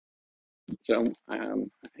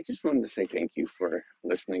I just wanted to say thank you for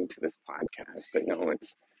listening to this podcast. I know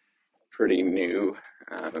it's pretty new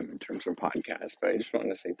in terms of podcasts, but I just wanted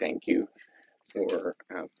to say thank you for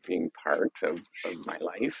being part of my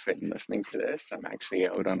life and listening to this. I'm actually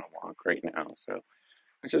out on a walk right now, so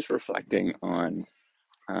I was just reflecting on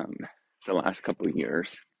um, the last couple of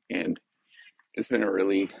years, and it's been a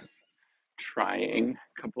really trying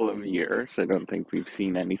couple of years. I don't think we've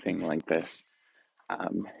seen anything like this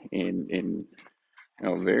in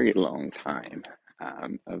a very long time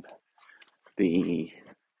of the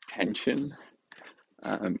tension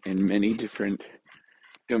in many different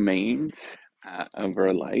domains of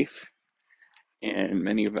our life. And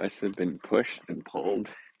many of us have been pushed and pulled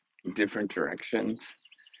in different directions.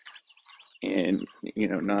 And,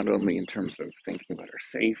 not only in terms of thinking about our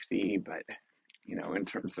safety, but, in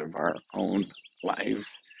terms of our own lives.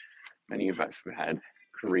 Many of us have had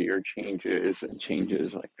career changes and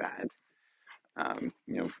changes like that. Um,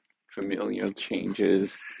 you know, familial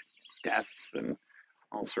changes, death, and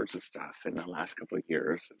all sorts of stuff in the last couple of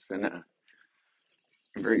years. It's been a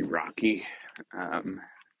very rocky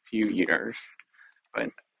few years, but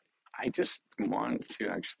I just want to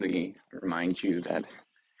actually remind you that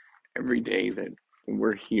every day that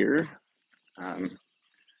we're here um,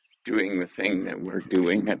 doing the thing that we're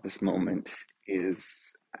doing at this moment is,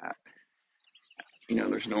 uh,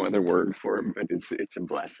 there's no other word for it, but it's a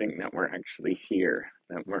blessing that we're actually here,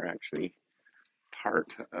 that we're actually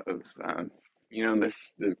part of,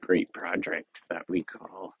 this great project that we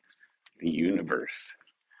call the universe.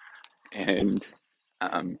 And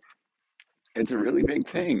um, it's a really big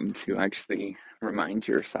thing to actually remind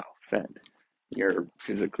yourself that you're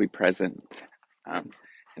physically present. Um,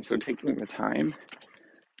 and so taking the time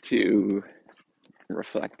to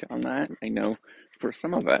reflect on that, I know for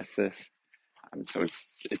some of us, it's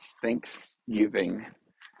Thanksgiving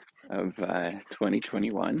of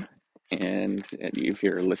 2021. And if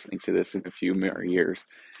you're listening to this in a few more years,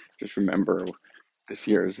 just remember this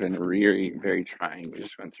year has been really very trying. We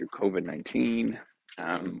just went through COVID-19.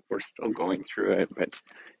 We're still going through it, but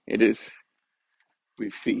it is, we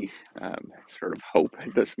see sort of hope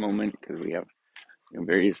at this moment because we have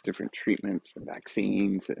various different treatments and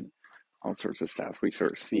vaccines and all sorts of stuff. We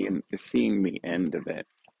sort of seeing the end of it.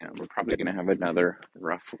 We're probably going to have another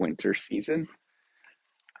rough winter season.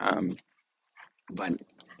 Um, but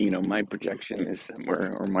my projection is that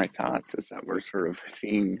or my thoughts is that we're sort of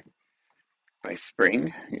seeing by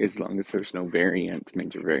spring, as long as there's no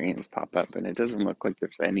major variants pop up, and it doesn't look like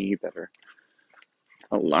there's any that are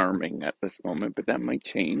alarming at this moment, but that might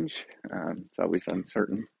change. It's always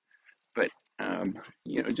uncertain. But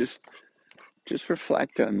just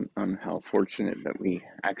reflect on how fortunate that we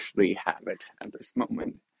actually have it at this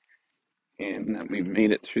moment, and that we've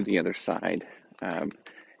made it through the other side.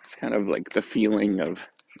 It's kind of like the feeling of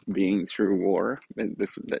being through war.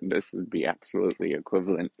 This would be absolutely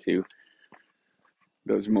equivalent to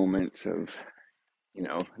those moments of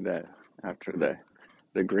the after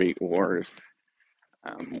the Great Wars,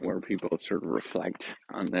 where people sort of reflect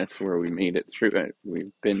on this, where we made it through it.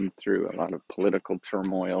 We've been through a lot of political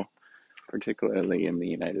turmoil, particularly in the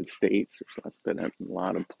United States. There's been a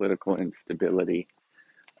lot of political instability.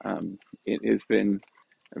 It has been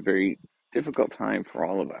a very difficult time for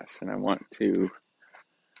all of us, and I want to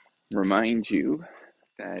remind you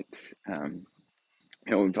that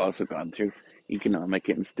we've also gone through economic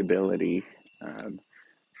instability.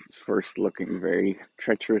 It's first looking very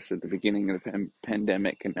treacherous at the beginning of the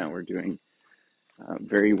pandemic, and now we're doing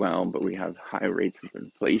very well, but we have high rates of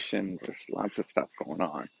inflation. There's lots of stuff going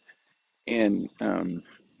on. And,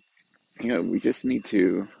 we just need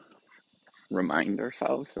to remind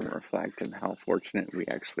ourselves and reflect on how fortunate we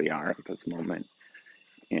actually are at this moment.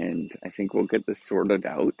 And I think we'll get this sorted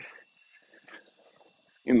out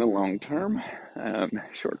in the long term.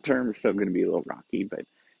 Short term is still going to be a little rocky, but,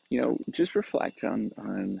 just reflect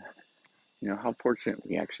on how fortunate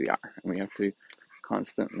we actually are. And we have to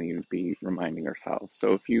constantly be reminding ourselves.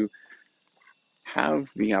 So if you have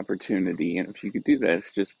the opportunity, and if you could do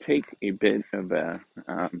this, just take a bit of a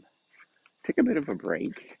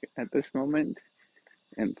break at this moment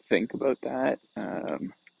and think about that,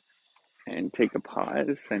 and take a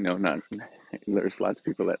pause. I know there's lots of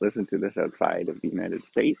people that listen to this outside of the United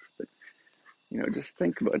States, but just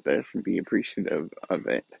think about this and be appreciative of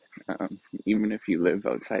it. Even if you live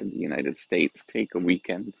outside the United States, take a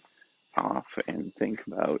weekend off and think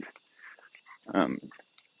about,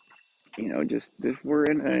 we're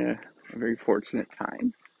in a very fortunate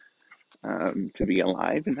time to be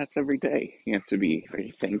alive, and that's every day. You have to be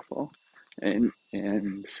very thankful and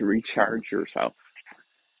to recharge yourself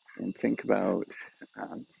and think about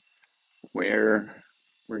where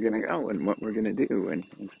we're going to go and what we're going to do, and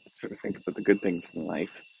sort of think about the good things in life.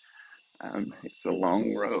 It's a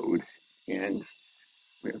long road, and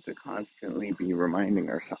we have to constantly be reminding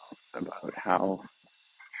ourselves about how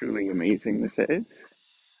truly amazing this is.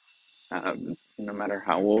 No matter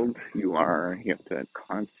how old you are, you have to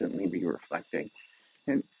constantly be reflecting.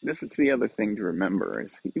 And this is the other thing to remember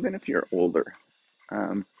is even if you're older,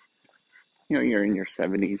 um, you're in your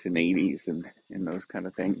 70s and 80s and those kind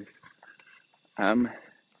of things, um,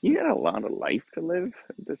 you got a lot of life to live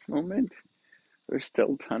at this moment. There's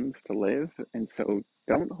still tons to live. And so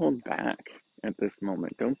don't hold back at this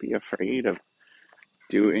moment. Don't be afraid of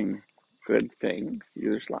doing good things.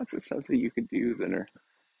 There's lots of stuff that you could do that are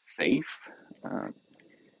safe.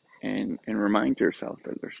 And remind yourself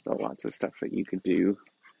that there's still lots of stuff that you could do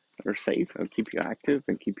that are safe and keep you active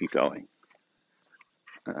and keep you going.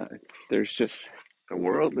 Uh, there's just, the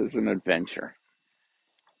world is an adventure,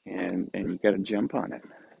 and you got to jump on it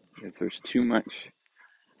because there's too much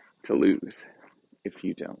to lose if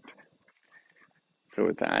you don't. So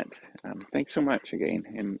with that, thanks so much again,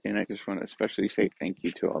 and I just want to especially say thank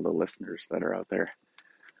you to all the listeners that are out there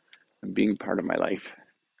and being part of my life.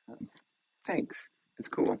 Um, Thanks. It's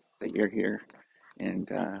cool that you're here, and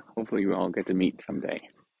hopefully we all get to meet someday.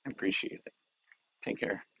 I appreciate it. Take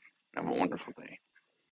care. Have a wonderful day.